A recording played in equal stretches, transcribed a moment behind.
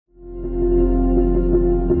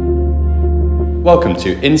Welcome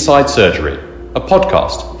to Inside Surgery, a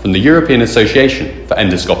podcast from the European Association for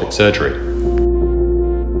Endoscopic Surgery.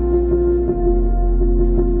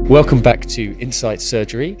 Welcome back to Inside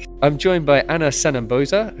Surgery. I'm joined by Ana Senent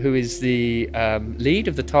Boza, who is the lead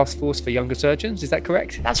of the Task Force for Younger Surgeons. Is that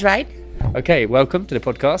correct? That's right. Okay, welcome to the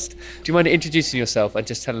podcast. Do you mind introducing yourself and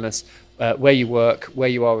just telling us where you work, where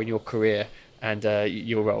you are in your career, and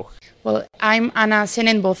your role? Well, I'm Ana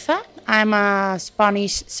Senent Boza. I'm a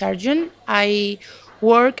Spanish surgeon. I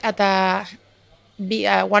work at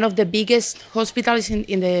one of the biggest hospitals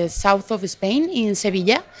in the south of Spain, in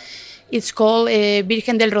Sevilla. It's called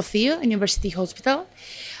Virgen del Rocío University Hospital.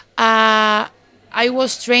 I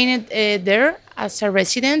was trained there as a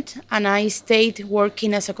resident, and I stayed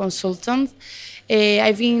working as a consultant.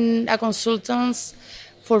 I've been a consultant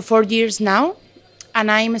for 4 years now, and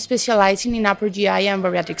I'm specializing in upper GI and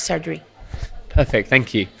bariatric surgery. Perfect,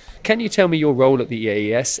 thank you. Can you tell me your role at the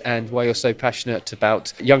EAES and why you're so passionate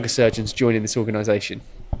about younger surgeons joining this organisation?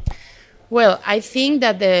 Well, I think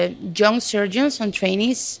that the young surgeons and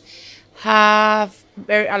trainees have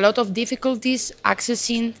a lot of difficulties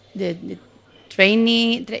accessing the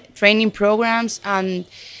training programs and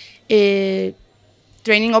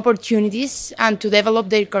training opportunities and to develop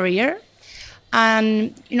their career.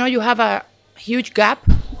 And you have a huge gap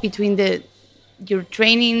between your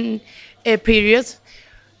training period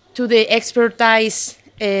to the expertise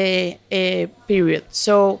period.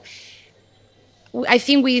 So I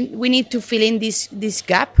think we need to fill in this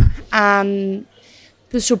gap and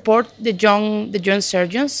to support the young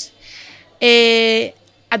surgeons.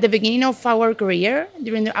 At the beginning of our career,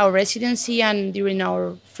 during our residency and during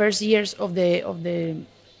our first years of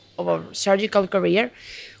our surgical career,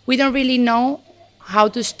 we don't really know how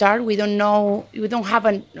to start. We don't have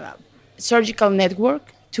a surgical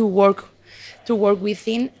network to work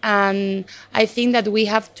within, and I think that we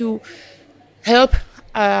have to help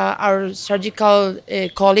our surgical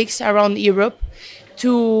colleagues around Europe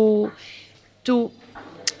to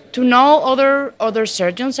know other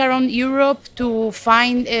surgeons around Europe, to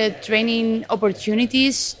find training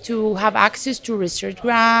opportunities, to have access to research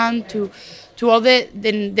grant, to all the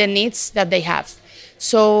needs that they have.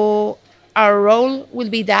 So our role will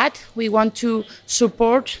be that we want to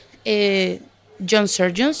support young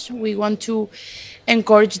surgeons. We want to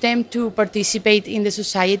encourage them to participate in the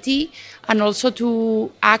society and also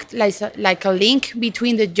to act like a link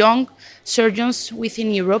between the young surgeons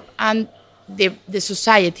within Europe and the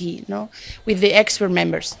society, with the expert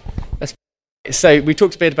members. So we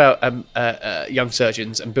talked a bit about young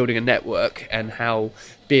surgeons and building a network and how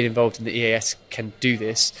being involved in the EAS can do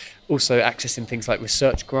this. Also accessing things like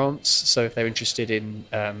research grants. So if they're interested in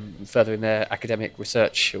furthering their academic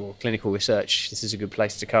research or clinical research, this is a good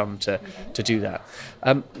place to come to do that.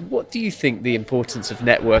 What do you think the importance of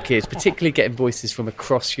network is, particularly getting voices from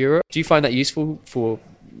across Europe? Do you find that useful for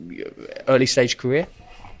early stage career?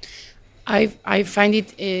 I find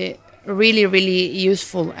it really, really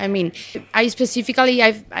useful. I mean, I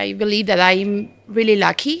believe that I'm really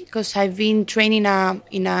lucky because I've been training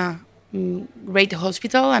in a great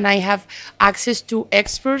hospital and I have access to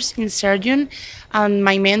experts in surgeon and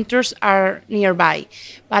my mentors are nearby.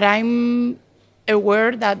 But I'm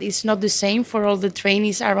aware that it's not the same for all the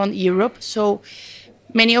trainees around Europe. So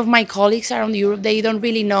many of my colleagues around Europe, they don't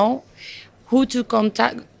really know who to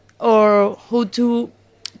contact or who to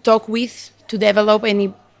talk with to develop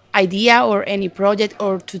any idea or any project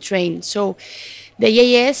or to train. So the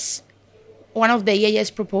EAES, one of the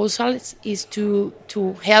EAES proposals is to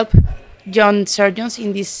help young surgeons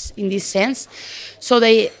in this sense. So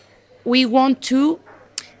we want to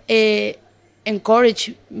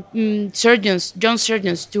encourage young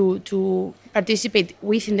surgeons to participate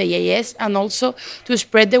within the EAES and also to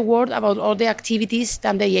spread the word about all the activities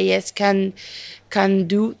that the EAES can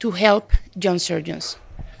do to help young surgeons.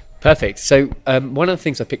 Perfect. So one of the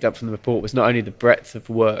things I picked up from the report was not only the breadth of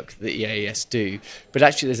work that EAES do, but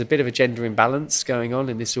actually there's a bit of a gender imbalance going on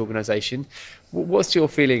in this organisation. What's your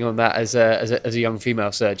feeling on that as a young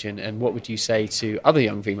female surgeon, and what would you say to other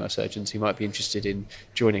young female surgeons who might be interested in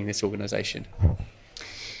joining this organisation?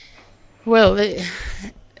 Well,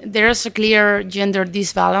 there's a clear gender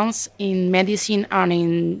disbalance in medicine and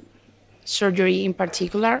in surgery in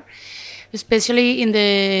particular, especially in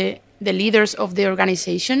the leaders of the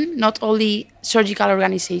organization, not only surgical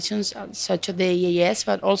organizations such as the EAES,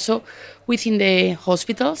 but also within the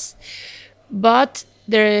hospitals. But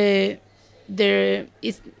it's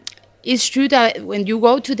true that when you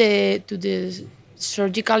go to the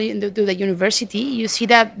surgical to the university, you see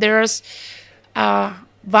that there's a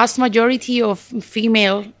vast majority of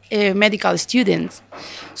female medical students.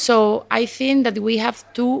 So I think that we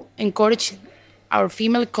have to encourage our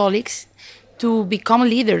female colleagues to become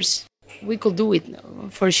leaders. We could do it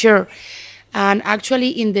for sure. And actually,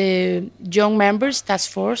 in the young members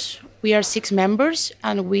task force, we are 6 members,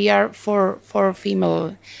 and we are four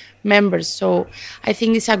female members. So I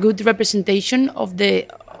think it's a good representation of the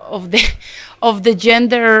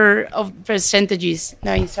gender of percentages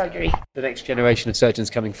now in surgery. The next generation of surgeons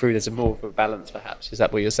coming through, there's a more of a balance, perhaps. Is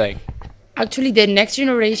that what you're saying? Actually, the next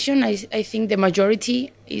generation, I think the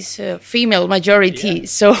majority is female majority. Yeah.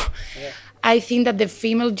 So. Yeah. I think that the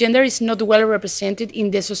female gender is not well represented in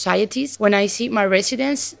the societies. When I see my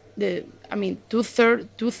residents, two-thirds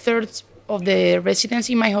of the residents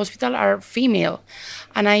in my hospital are female,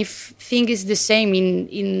 and I think it's the same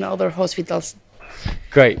in other hospitals.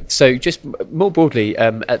 Great. So just more broadly,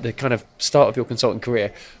 at the kind of start of your consultant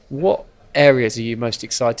career, what areas are you most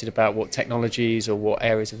excited about? What technologies or what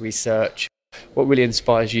areas of research? What really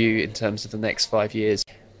inspires you in terms of the next 5 years?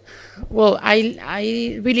 Well,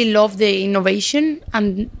 I really love the innovation,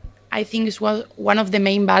 and I think it's one of the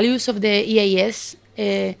main values of the EAES.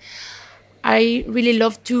 I really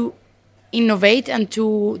love to innovate and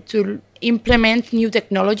to implement new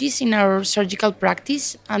technologies in our surgical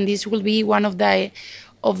practice, and this will be one of the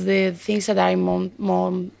things that I'm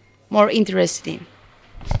more interested in.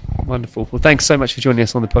 Wonderful. Well, thanks so much for joining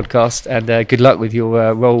us on the podcast, and good luck with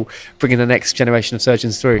your role bringing the next generation of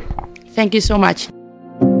surgeons through. Thank you so much.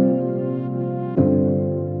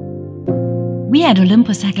 We at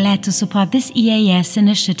Olympus are glad to support this EAES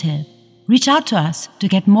initiative. Reach out to us to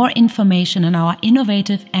get more information on our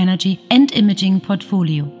innovative energy and imaging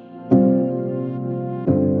portfolio.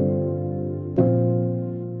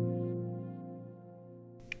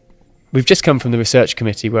 We've just come from the research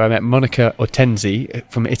committee where I met Monica Ortenzi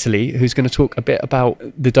from Italy, who's going to talk a bit about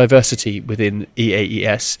the diversity within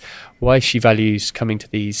EAES, why she values coming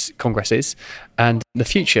to these congresses, and the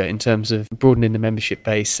future in terms of broadening the membership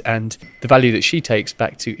base and the value that she takes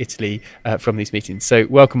back to Italy from these meetings. So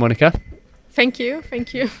welcome, Monica. Thank you.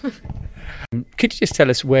 Could you just tell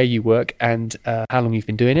us where you work and how long you've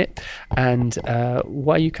been doing it, and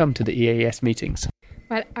why you come to the EAES meetings?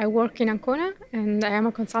 Well, I work in Ancona, and I am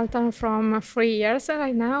a consultant from 3 years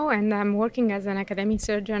right now, and I'm working as an academic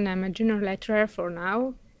surgeon. I'm a junior lecturer for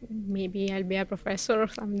now. Maybe I'll be a professor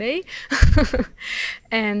someday.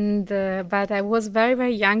 But I was very,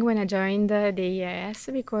 very young when I joined the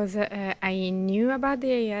EAES, because I knew about the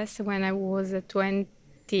EAES when I was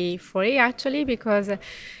 23, actually, because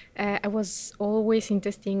I was always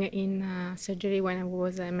interested in surgery when I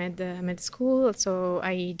was at med school. So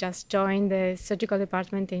I just joined the surgical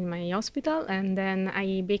department in my hospital, and then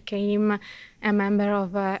I became a member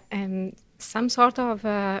of some sort of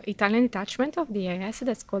Italian detachment of the EAES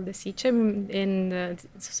that's called the SICE, in the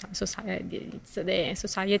society. It's the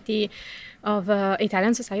Society of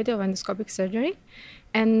Italian Society of Endoscopic Surgery,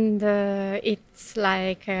 and it's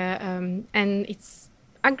like and it's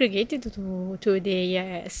aggregated to the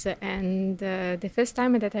EAES. And the first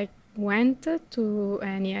time that I went to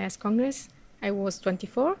an EAES Congress, I was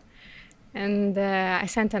 24, and I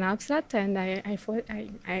sent an abstract, and I thought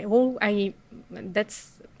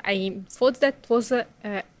that was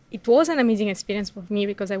it was an amazing experience for me,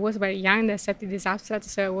 because I was very young and I accepted this abstract,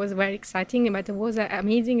 so it was very exciting. But it was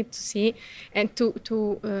amazing to see and to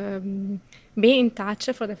be in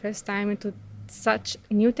touch for the first time to such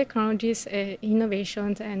new technologies,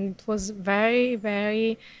 innovations, and it was very,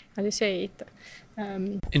 very, how do you say it?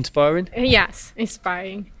 Inspiring? Yes,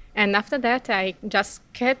 inspiring. And after that, I just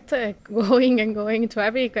kept going to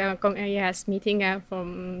every EAES meeting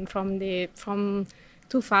from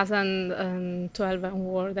 2012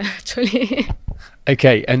 onward, actually.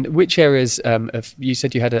 Okay, and which areas, you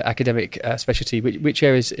said you had an academic specialty, which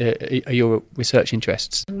areas are your research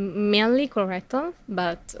interests? Mainly colorectal,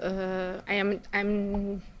 but I'm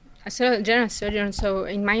a general surgeon, so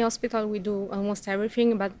in my hospital we do almost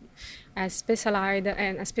everything, but I specialized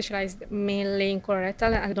mainly in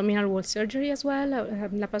colorectal and abdominal wall surgery as well,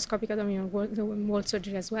 laparoscopic abdominal wall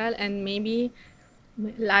surgery as well, and maybe,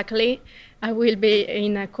 luckily, I will be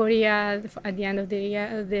in Korea at the end of the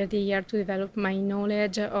year to develop my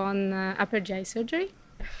knowledge on upper GI surgery.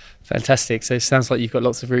 Fantastic. So it sounds like you've got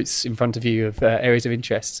lots of routes in front of you of areas of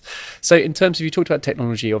interest. So in terms of, you talked about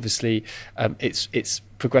technology, obviously it's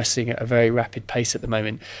progressing at a very rapid pace at the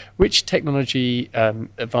moment. Which technology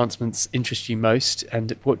advancements interest you most,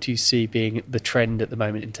 and what do you see being the trend at the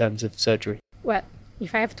moment in terms of surgery? Well,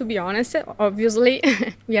 if I have to be honest, obviously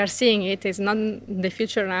we are seeing it. It's not the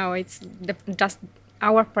future now. It's just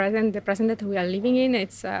the present that we are living in.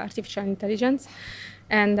 It's artificial intelligence.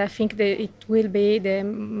 And I think that it will be the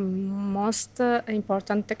most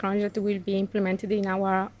important technology that will be implemented in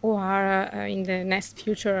our OR in the next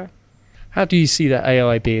future. How do you see that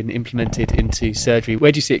AI being implemented into surgery?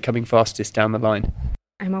 Where do you see it coming fastest down the line?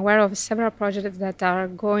 I'm aware of several projects that are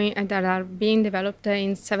being developed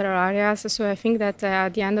in several areas. So I think that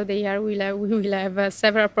at the end of the year we will have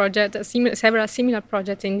several similar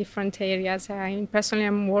projects in different areas. I personally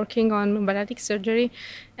am working on bariatric surgery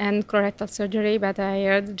and colorectal surgery, but I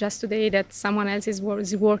heard just today that someone else is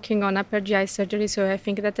working on upper GI surgery. So I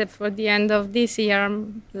think that for the end of this year,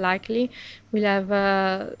 likely we'll have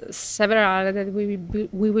several areas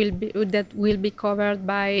that will be covered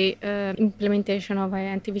by implementation of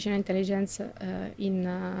artificial intelligence in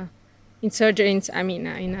surgery. In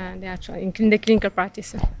the clinical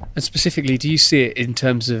practice. And specifically, do you see it in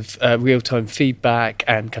terms of real-time feedback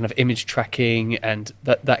and kind of image tracking and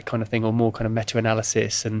that kind of thing, or more kind of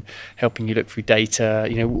meta-analysis and helping you look through data?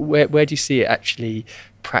 Where do you see it actually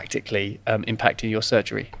practically impacting your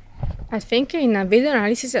surgery? I think in video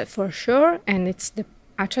analysis for sure, and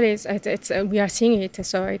we are seeing it,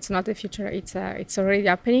 so it's not the future. It's already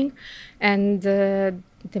happening, and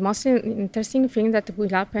the most interesting thing that will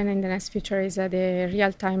happen in the next future is the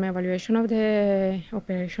real-time evaluation of the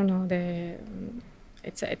operation of the.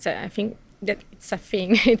 I think that it's a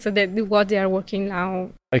thing. It's what they are working now.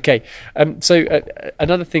 Okay, so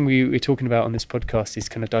another thing we were talking about on this podcast is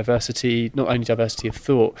kind of diversity, not only diversity of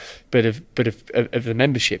thought, but of the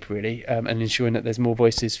membership really, and ensuring that there's more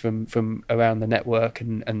voices from around the network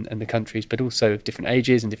and the countries, but also of different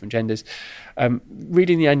ages and different genders.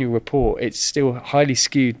 Reading the annual report, it's still highly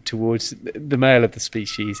skewed towards the male of the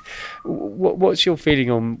species. What's your feeling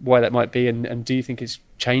on why that might be, and do you think it's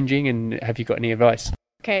changing, and have you got any advice?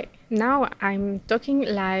 Okay, now I'm talking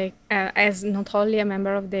as not only a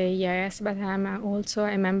member of the EAES, but I'm also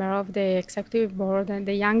a member of the executive board, and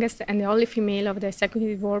the youngest and the only female of the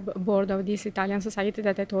executive board of this Italian society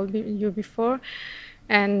that I told you before.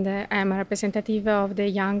 And I'm a representative of the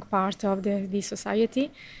young part of this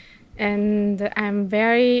society. And I'm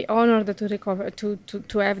very honored to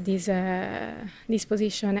have this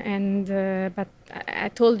position. And but I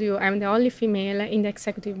told you I'm the only female in the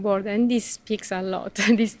executive board, and this speaks a lot.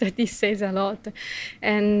 this says a lot.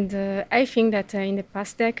 And I think that in the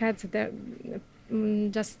past decades,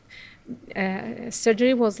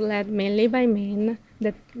 surgery was led mainly by men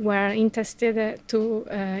that were interested to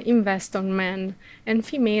invest on men, and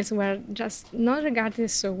females were just not regarded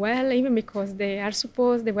so well, even because they are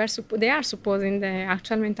supposed in the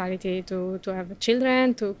actual mentality to have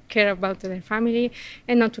children, to care about their family,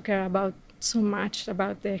 and not to care about so much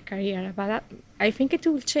about their career. But I think it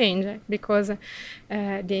will change because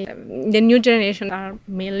the new generation are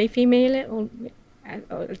mainly female.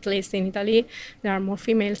 At least in Italy, there are more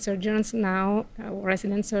female surgeons now,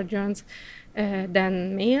 resident surgeons,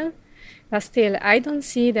 than male. But still, I don't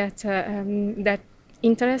see that that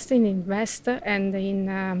interest in invest and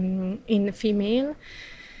in female.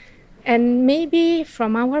 And maybe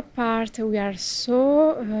from our part, we are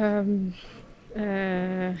so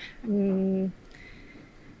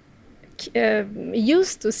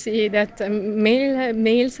used to see that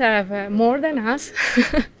males have more than us.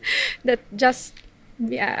 That just.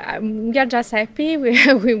 We are just happy with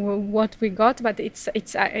what we got, but it's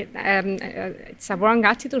a wrong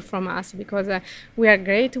attitude from us, because we are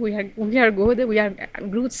great, we are good, we are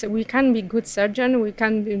good. We can be good surgeons, we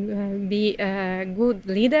can be good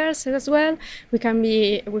leaders as well. We can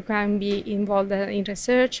be involved in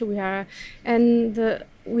research. We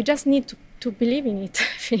just need to believe in it,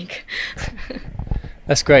 I think.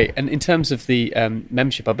 That's great. And in terms of the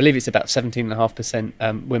membership, I believe it's about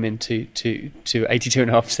 17.5% women to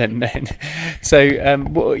 82.5% men. So,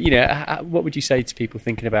 what would you say to people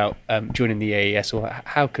thinking about joining the EAES, or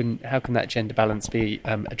how can that gender balance be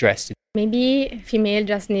addressed? Maybe females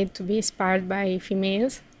just need to be inspired by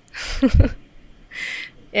females,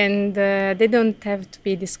 and they don't have to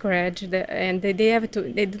be discouraged, and they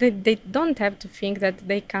don't have to think that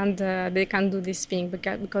they can't do this thing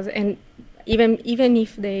because even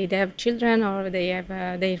if they have children or they have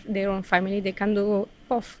their own family, they can do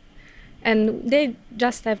both, and they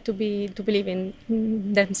just have to believe in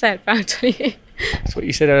themselves. Actually, that's what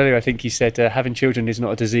you said earlier. I think you said having children is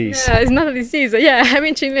not a disease. Yeah, it's not a disease. Yeah,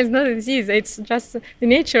 having children is not a disease. It's just the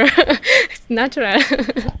nature. It's natural.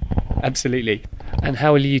 Absolutely. And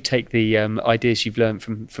how will you take the ideas you've learned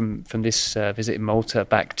from this visit in Malta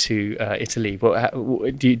back to Italy?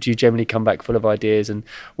 Do you generally come back full of ideas and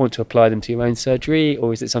want to apply them to your own surgery,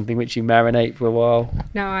 or is it something which you marinate for a while?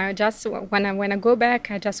 No, I just when I go back,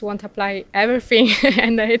 I just want to apply everything,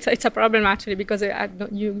 and it's a problem actually, because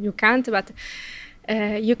you can't. But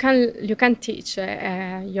you can teach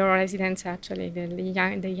your residents, actually,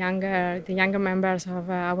 the younger members of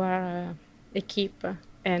our equipe,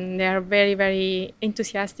 and they are very, very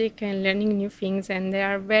enthusiastic and learning new things, and they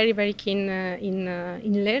are very, very keen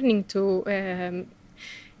in learning too.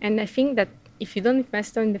 And I think that if you don't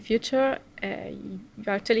invest in the future, you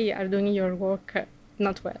actually are doing your work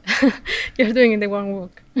not well. You're doing the wrong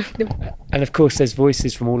work. And of course, there's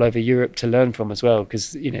voices from all over Europe to learn from as well,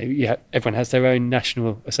 because everyone has their own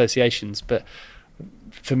national associations. But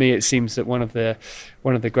for me, it seems that one of the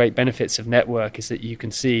great benefits of network is that you can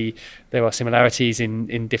see there are similarities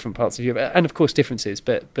in different parts of Europe, and of course differences.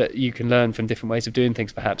 But you can learn from different ways of doing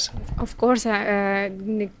things, perhaps. Of course,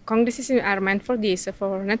 the congresses are meant for this,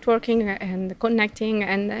 for networking and connecting,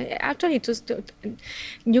 and actually,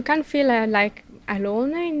 you can feel like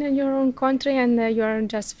alone in your own country, and you're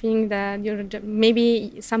just feeling that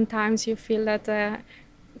maybe sometimes you feel that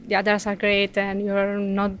the others are great and you're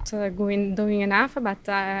not doing enough, but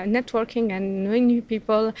networking and knowing new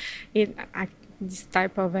people, this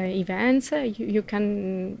type of events, you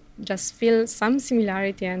can just feel some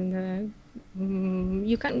similarity, and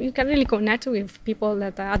you can really connect with people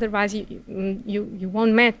that otherwise you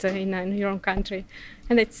won't meet in your own country,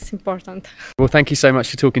 and it's important. Well, thank you so much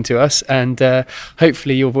for talking to us, and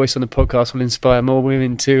hopefully your voice on the podcast will inspire more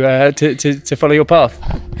women to follow your path.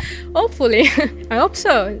 Hopefully. I hope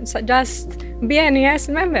so. So just be an EAES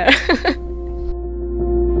member.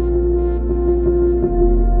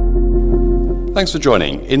 Thanks for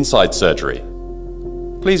joining Inside Surgery.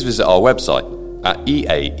 Please visit our website at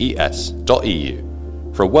eaes.eu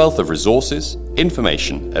for a wealth of resources,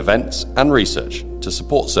 information, events and research to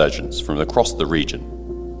support surgeons from across the region.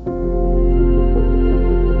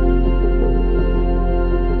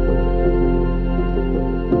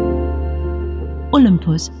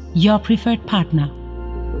 Olympus, your preferred partner.